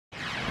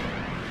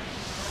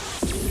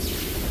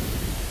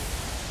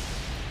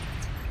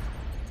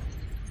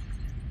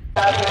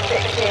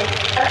2016.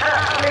 An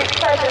absolute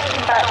pleasure to be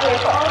back here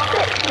for our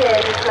 6th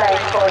year displaying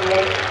for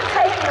you.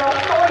 Taking off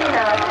for you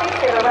now, please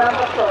give a round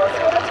of applause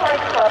for the Type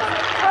Club's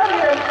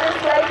Turbulent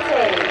display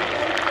team.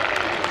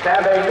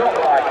 Now they look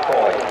like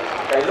toys.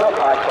 They look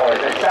like toys.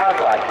 They sound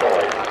like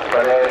toys.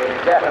 But they're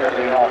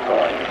definitely not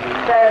toys.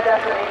 They're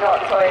definitely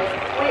not toys.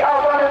 We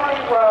are one of the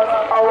world's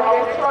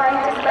oldest flying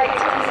display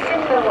teams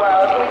in the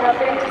world. We have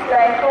been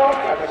displaying for...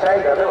 As I say,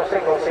 they're little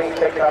single-seat,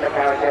 big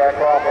undercarriage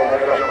aircraft, and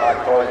they look like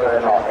toys, but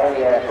they're not.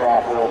 Any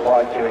aircraft will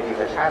fly to it, you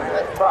can handle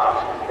it. But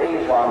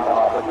these ones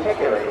are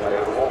particularly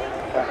manoeuvrable,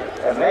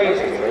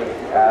 amazingly,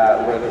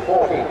 with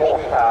 40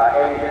 horsepower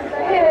engines. So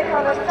here they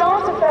come, the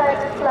start of their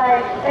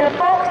display in a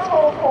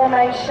box-4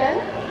 formation.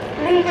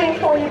 Leading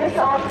for you this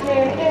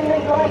afternoon in the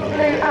light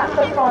blue at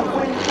the front,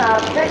 we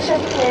have Richard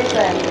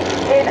Pearson.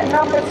 In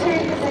number 2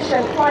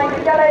 position, flying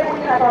the yellow, we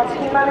have our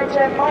team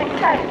manager, Mike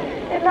Kent.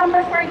 In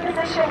number 3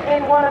 position,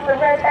 in one of the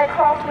red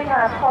aircraft, we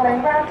have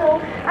Colin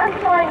Randall. And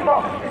flying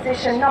box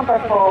position number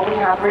 4, we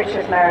have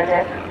Richard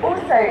Meredith,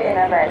 also in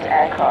a red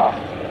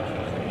aircraft.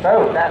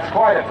 So that's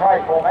quite a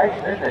tight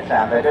formation, isn't it,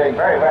 Sam? They're doing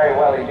very, very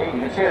well indeed.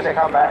 You can see as they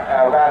come back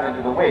around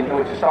into the wind,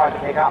 which is starting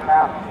to pick up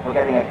now. We're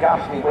getting a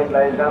gusty wind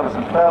load down,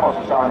 some thermals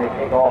are starting to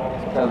kick off,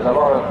 so there's a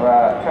lot of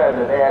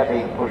turbulent air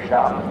being pushed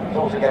up. It's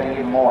also getting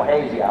even more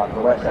hazy out to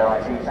the west there,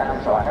 I see,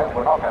 Sam, so I hope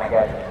we're not going to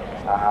get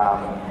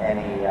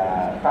any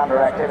thunder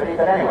activity.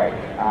 But anyway,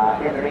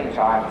 in the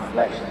meantime,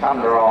 let's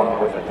thunder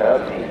on with the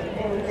turbine.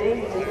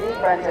 Indeed,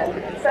 Brendan.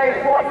 So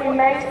what you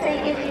may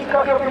see if you've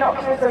got your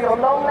binoculars or your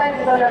long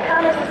lenses on your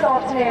cameras this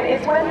afternoon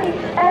is when the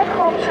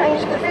aircraft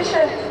change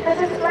position, the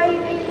display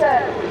leader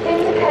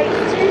indicates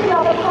to the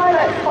other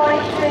pilots by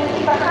doing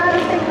either hand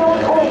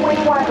signals or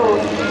wing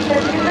waggles. So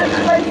if you look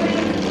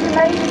closely, you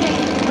may see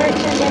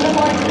Richard in the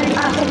light blue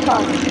at the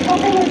front,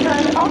 popping his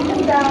hand up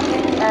and down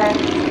in the air to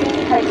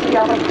indicate to the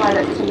other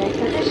pilots to move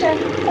position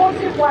or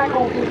to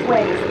waggle his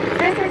wings.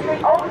 This is the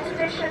old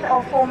tradition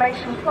of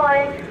formation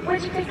flying,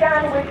 which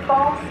began with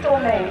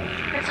Barnstorming.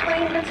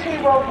 Between the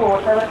 2 world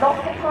wars, there were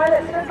lots of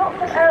pilots with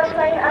lots of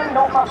aeroplane and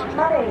not much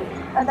money.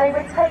 And they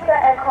would take their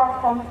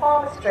aircraft from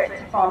farmer strip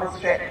to farmer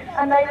strip,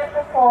 and they would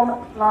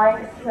perform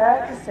flying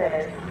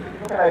circuses.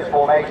 Look at those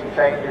formation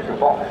changes, the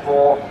box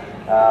 4.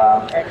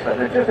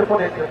 Excellent. And just to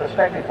put it into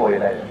perspective for you,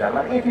 ladies and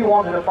gentlemen, if you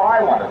wanted to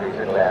buy one of these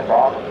little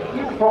aircraft,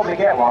 you could probably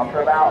get one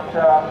for about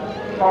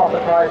half the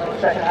price of a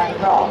second-hand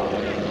car.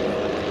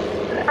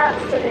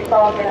 Absolute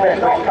bargain.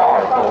 Yes, not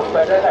car, of course,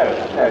 but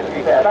no, to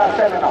be fair, about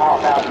 £7,500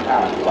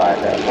 to buy a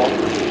aircraft.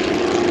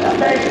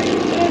 So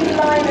in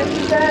line of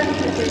stern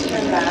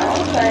position now,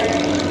 so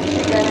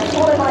again,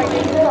 follow my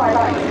leader, I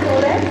like to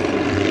call it.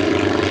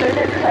 So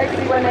look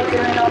closely when they do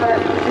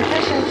another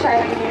position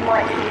change, you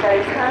might see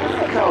those hand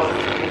signals.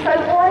 So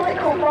why is it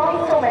called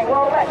barnstorming?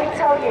 Well, let me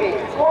tell you,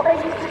 what they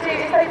used to do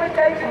is they would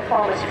go from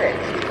farmer strip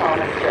to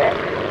farmer strip,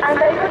 and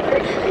they would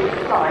literally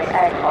fly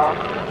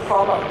aircraft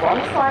from one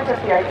side of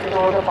the open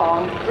door of the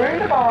barn, through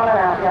the barn and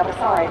out the other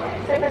side.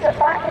 So there's a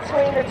back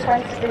between the 2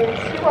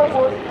 world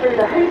wars through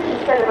the hoop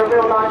instead of a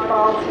real life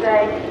barn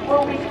today.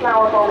 We'll be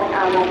flower bombing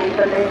and we'll be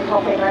balloon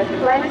popping. There's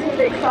plenty of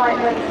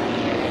excitement.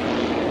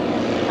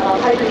 And I'm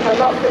hoping for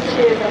lots of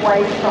cheers and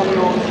waves from you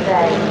all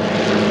today.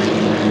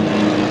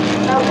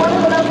 Now one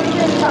of the lovely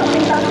things about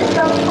being back at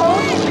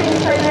Dunsfold is being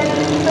so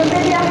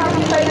familiar,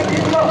 having so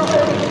with lots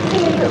of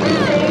teams that we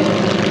see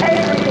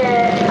every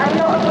year, and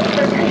lots of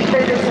repeat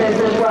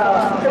visitors as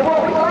well. So what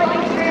we'd like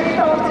you to do this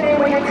afternoon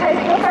when you're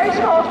taking a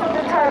photograph of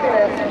the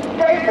turbulence,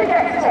 don't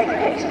forget to take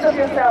pictures of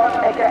yourself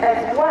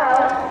as well.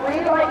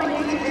 We'd like you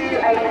to do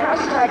a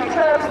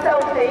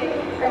 #TurbSelfie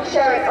and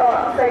share it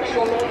on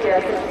social media,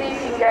 so see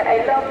if you can get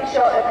a lovely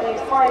shot of you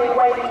smiling,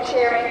 waving,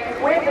 cheering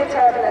with the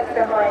turbulence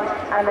behind.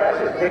 And that's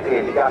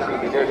particularly in gusty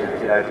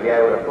conditions, you know, to be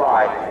able to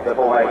fly the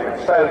formation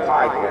so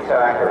tightly and so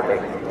accurately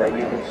that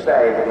you can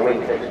stay with the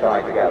wingtips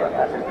tied together.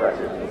 That's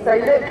impressive. So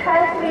look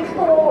carefully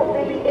for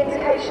the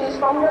indications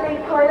from the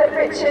lead pilot,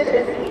 Richard,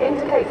 as he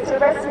indicates to the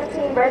rest of the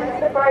team, ready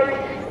for the brake.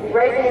 He's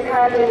raising his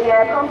hand in the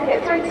air, pumping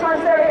it 3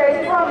 times. There it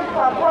goes, pump,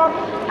 pump, pump,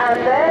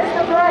 and there's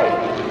the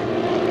brake.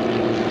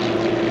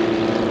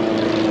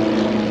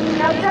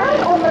 Now down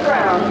on the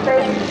ground,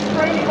 there's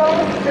 3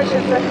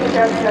 well-positioned looking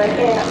gentlemen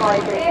in high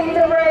beam. In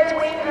the red,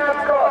 we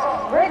have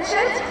got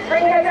Richard.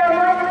 Bring her down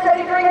nice and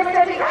steady, bring her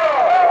steady.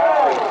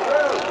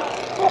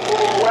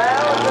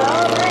 Well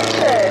done,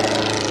 Richard.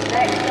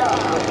 Next up,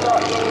 we've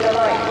got in the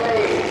light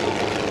blue.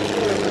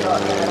 Who have we got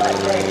in the light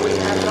blue? We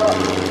have got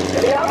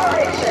the other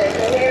Richard,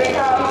 and here he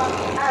comes.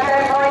 And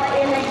then Mike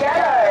in the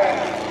yellow.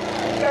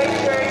 Go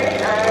through,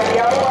 and the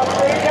other one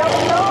through the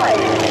other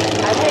side.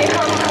 And here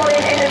comes Colin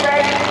in the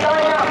red.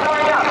 Line up,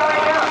 line up,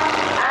 line up.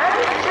 And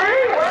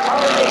through. Well,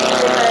 the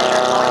Richard in red.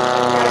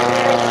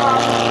 Here he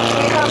comes.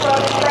 Here comes our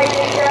display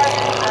leader.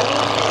 And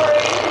he's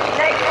through.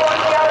 Next one,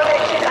 the other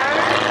Richard. And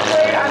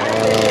through. And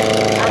through.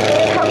 And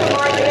here comes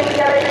Mike in the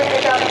yellow.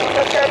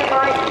 Steady,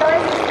 Mike,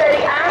 nice and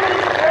steady, and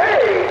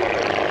through.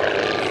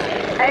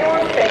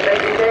 Anyone think they've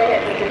been doing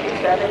it for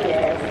 57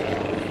 years?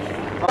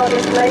 our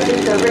display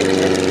leader,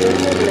 Richard, in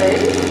the blue.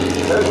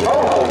 Those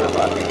pole holders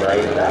must be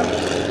brave now.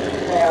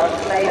 They are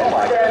made of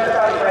stern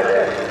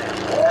rubber.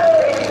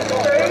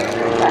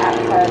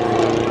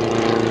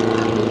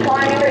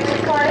 Climbing,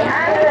 Richard, climbing,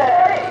 and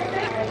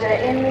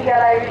in the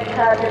yellow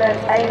Turbulent,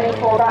 aiming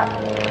for that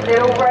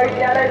little road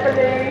yellow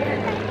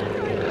balloon.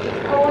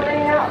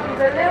 Holding up, he's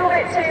a little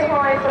bit too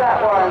high for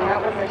that one.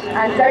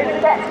 And don't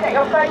forget to get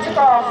your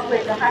photographs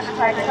with the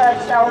hashtag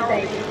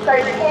 #selfie. So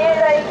here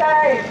they go.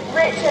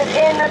 Richard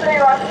in the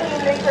blue, our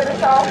team leader this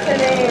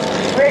afternoon.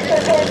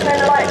 Richard Pearson in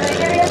the light blue,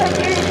 giving us a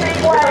huge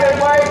big wave.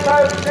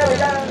 There we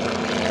go.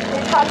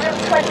 His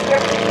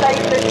 120th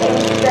place for the team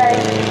today.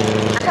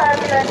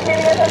 Turbulent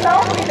giving us a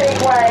lovely big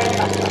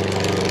wave.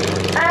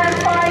 And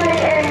finally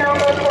in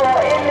number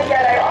 4 in the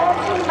yellow, our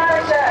team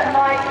manager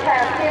Mike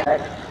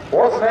Kemp.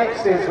 What's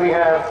next is we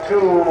have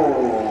 2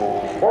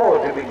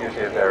 more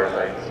diminutive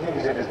aeroplanes.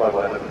 Diminutive is my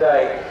word of the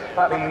day.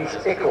 That means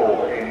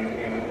ickle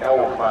in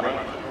old money.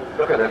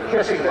 Look at them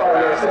kissing their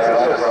ass. This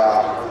is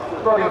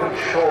just not even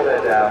sure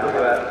they're down. Look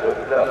at that.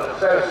 Look,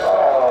 so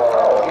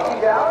soft. Is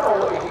he down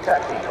or is he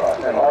taxi across?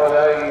 Oh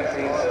no,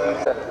 he's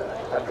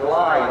a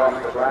glide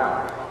off the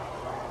ground.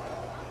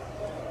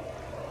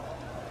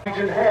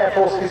 Air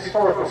Force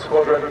Historical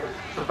Squadron,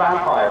 the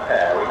vampire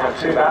pair. We have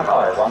 2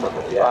 vampires,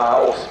 wonderful, yeah.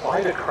 or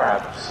spider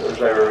crabs, as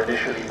they were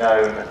initially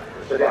known.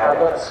 But they have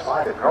a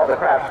spider crab. Not the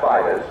crab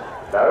spiders.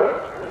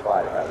 No? The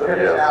spider crabs. Look at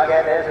this now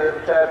again, there's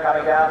a turd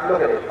coming down.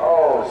 Look at it.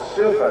 Oh,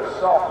 super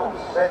soft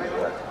and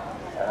sensuous.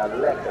 And a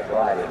electric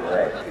gliding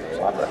red.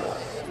 Wonderful.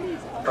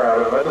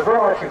 Proud of it. The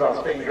variety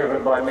bus being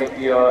driven by Mick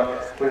Ewer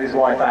with his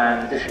wife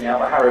Anne, dishing out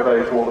the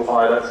Haribo to all the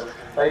pilots.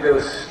 They do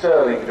a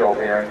sterling job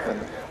here and can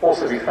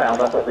also be found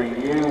up at the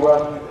new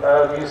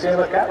museum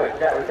at Gatwick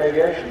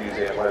Aviation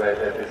Museum, where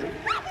they're busy.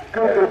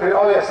 Good.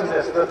 Oh yes, and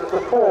there's the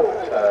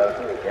 4th.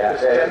 Yeah,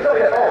 look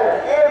at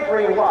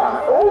everyone.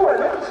 Oh, a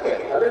little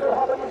skip, a little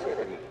hop and